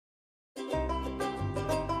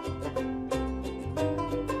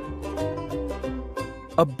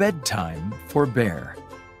A Bedtime for Bear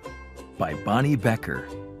by Bonny Becker.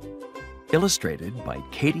 Illustrated by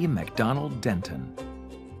Kady Macdonald Denton.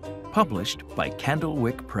 Published by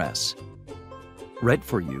Candlewick Press. Read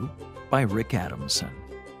for you by Rick Adamson.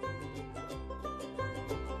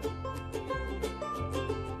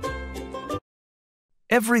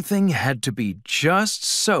 Everything had to be just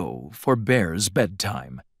so for Bear's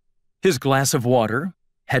bedtime. His glass of water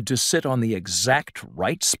had to sit on the exact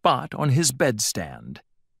right spot on his bedstand.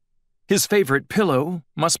 His favorite pillow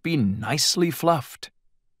must be nicely fluffed.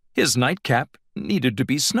 His nightcap needed to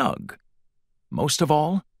be snug. Most of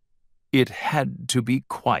all, it had to be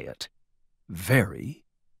quiet. Very,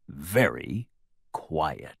 very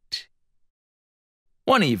quiet.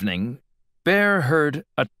 One evening, Bear heard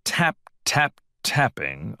a tap, tap,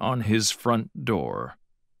 tapping on his front door.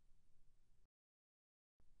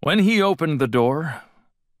 When he opened the door,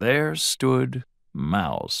 there stood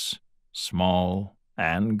Mouse, small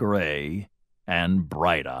and gray and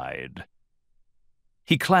bright-eyed.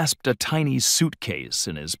 He clasped a tiny suitcase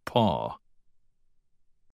in his paw.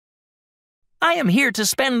 "I am here to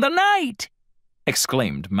spend the night!"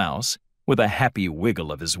 exclaimed Mouse, with a happy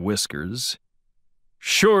wiggle of his whiskers.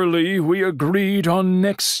 "Surely we agreed on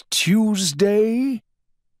next Tuesday?"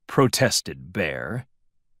 protested Bear.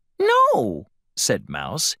 "No," said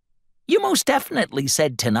Mouse. "You most definitely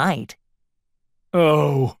said tonight."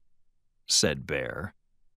 "Oh," said Bear.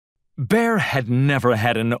 Bear had never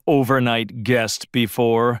had an overnight guest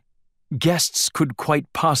before. Guests could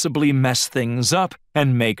quite possibly mess things up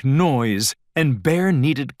and make noise, and Bear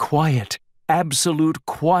needed quiet, absolute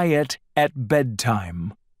quiet at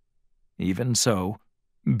bedtime. Even so,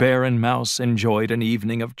 Bear and Mouse enjoyed an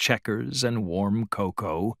evening of checkers and warm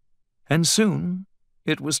cocoa, and soon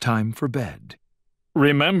it was time for bed.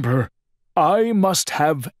 "Remember, I must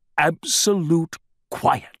have absolute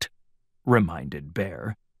quiet," reminded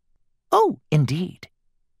Bear. "Oh, indeed,"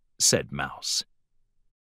 said Mouse.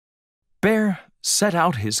 Bear set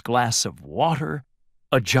out his glass of water,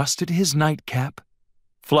 adjusted his nightcap,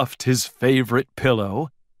 fluffed his favorite pillow,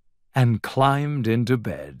 and climbed into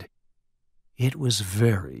bed. It was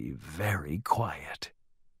very, very quiet.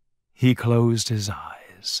 He closed his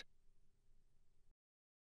eyes.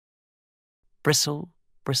 Bristle,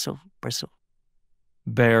 bristle, bristle.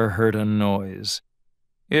 Bear heard a noise.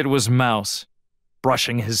 It was Mouse,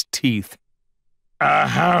 brushing his teeth.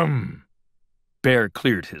 "Ahem!" Bear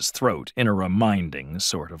cleared his throat in a reminding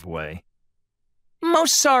sort of way.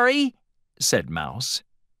 "Most sorry," said Mouse.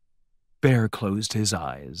 Bear closed his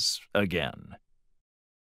eyes again.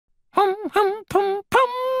 "Hum, hum, pum,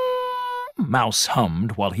 pum," Mouse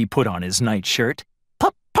hummed while he put on his nightshirt.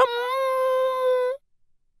 "Pum, pum."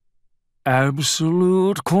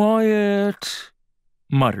 "Absolute quiet,"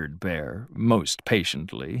 muttered Bear most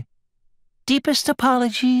patiently. "Deepest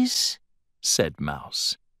apologies," said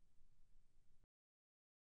Mouse.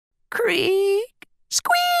 "Creak,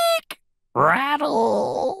 squeak,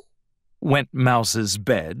 rattle," went Mouse's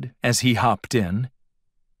bed as he hopped in.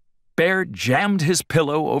 Bear jammed his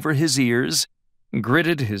pillow over his ears,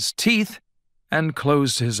 gritted his teeth, and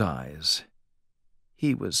closed his eyes.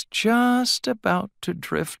 He was just about to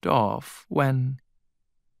drift off when...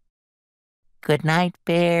 "Good night,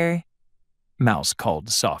 Bear," Mouse called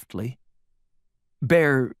softly.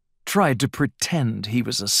 Bear tried to pretend he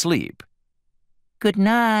was asleep. "Good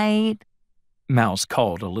night," Mouse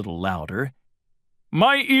called a little louder.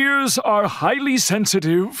 "My ears are highly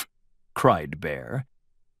sensitive," cried Bear.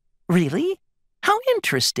 "Really? How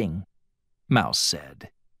interesting," Mouse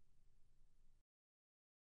said.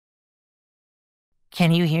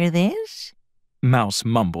 "Can you hear this?" Mouse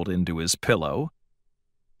mumbled into his pillow.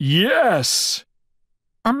 "Yes!"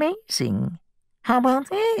 "Amazing. How about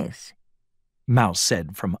this?" Mouse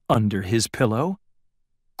said from under his pillow.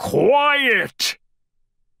 "Quiet!"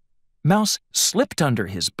 Mouse slipped under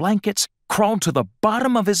his blankets, crawled to the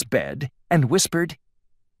bottom of his bed, and whispered,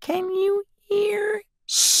 "Can you hear?"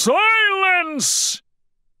 "Silence!"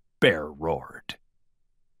 Bear roared.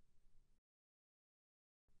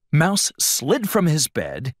 Mouse slid from his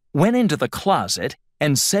bed, went into the closet,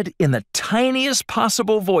 and said in the tiniest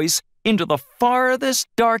possible voice into the farthest,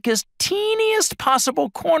 darkest, teeniest possible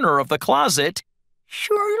corner of the closet,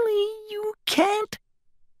 "Surely you can't."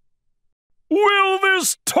 "Will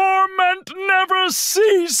this torment never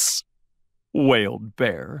cease?" wailed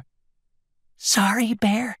Bear. "Sorry,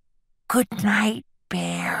 Bear. Good night,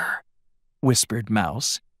 Bear," whispered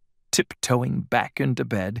Mouse, tiptoeing back into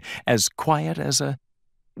bed, as quiet as a,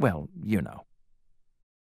 well, you know.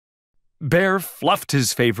 Bear fluffed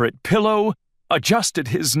his favorite pillow, adjusted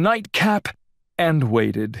his nightcap, and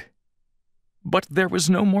waited. But there was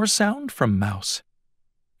no more sound from Mouse.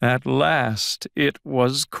 At last it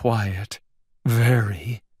was quiet.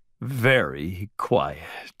 Very, very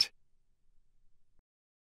quiet.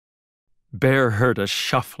 Bear heard a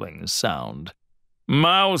shuffling sound.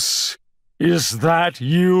 "Mouse, is that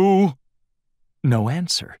you?" No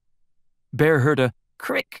answer. Bear heard a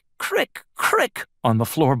crick, crick, crick on the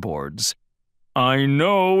floorboards. "I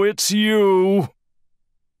know it's you."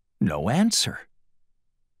 No answer.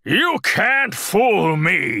 "You can't fool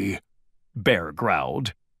me," Bear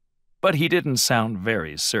growled, but he didn't sound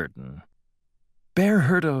very certain. Bear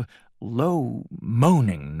heard a low,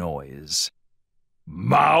 moaning noise.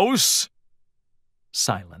 "Mouse?"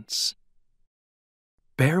 Silence.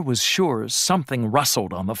 Bear was sure something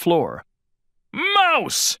rustled on the floor.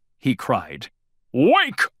 "Mouse!" he cried.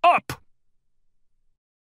 "Wake up!"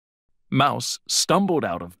 Mouse stumbled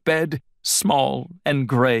out of bed, small and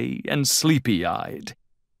gray and sleepy-eyed.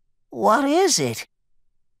 What is it?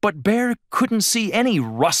 But Bear couldn't see any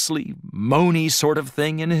rustly, moany sort of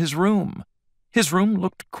thing in his room. His room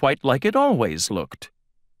looked quite like it always looked.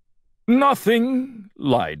 "Nothing,"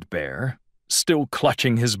 lied Bear, still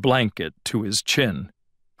clutching his blanket to his chin.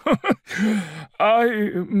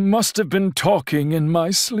 "I must have been talking in my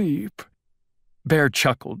sleep." Bear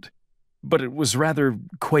chuckled, but it was rather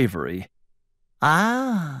quavery.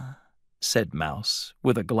 Ah, said Mouse,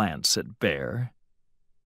 with a glance at Bear.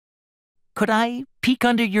 could I peek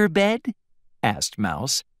under your bed? Asked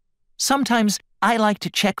Mouse. Sometimes I like to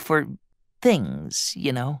check for things,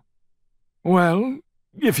 you know. "Well,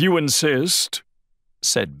 if you insist,"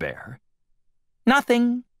 said Bear.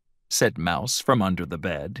 Nothing, said Mouse from under the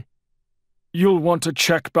bed. "You'll want to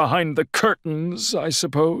check behind the curtains, I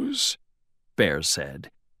suppose," Bear said.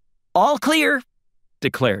 All clear,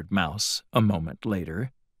 declared Mouse a moment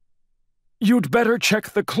later. "You'd better check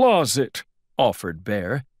the closet," offered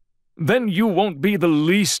Bear. "Then you won't be the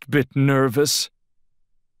least bit nervous."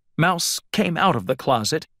 Mouse came out of the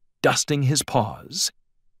closet, dusting his paws.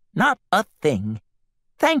 Not a thing.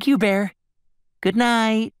 Thank you, Bear. Good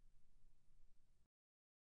night.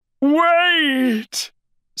 "Wait!"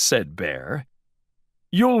 said Bear.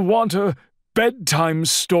 "You'll want a bedtime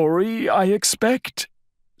story, I expect,"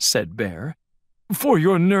 said Bear. "For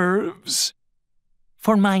your nerves."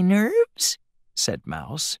 For my nerves? Said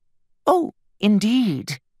Mouse. Oh,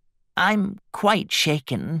 indeed. I'm quite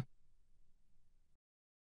shaken.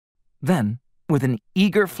 Then, with an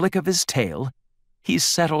eager flick of his tail, he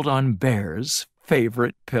settled on Bear's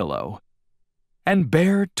favorite pillow. And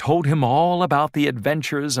Bear told him all about the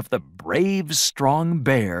adventures of the brave, strong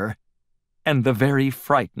bear and the very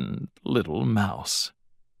frightened little mouse.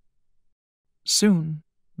 Soon,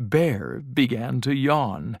 Bear began to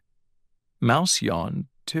yawn. Mouse yawned,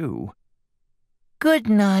 too. Good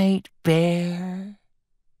night, Bear,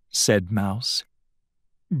 said Mouse.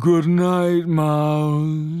 "Good night,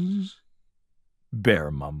 Mouse," Bear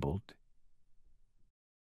mumbled.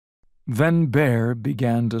 Then Bear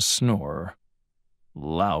began to snore,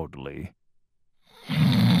 loudly.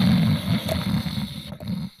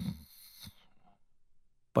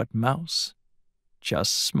 But Mouse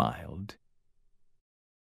just smiled.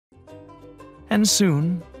 And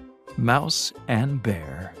soon, Mouse and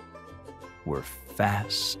Bear were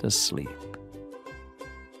fast asleep.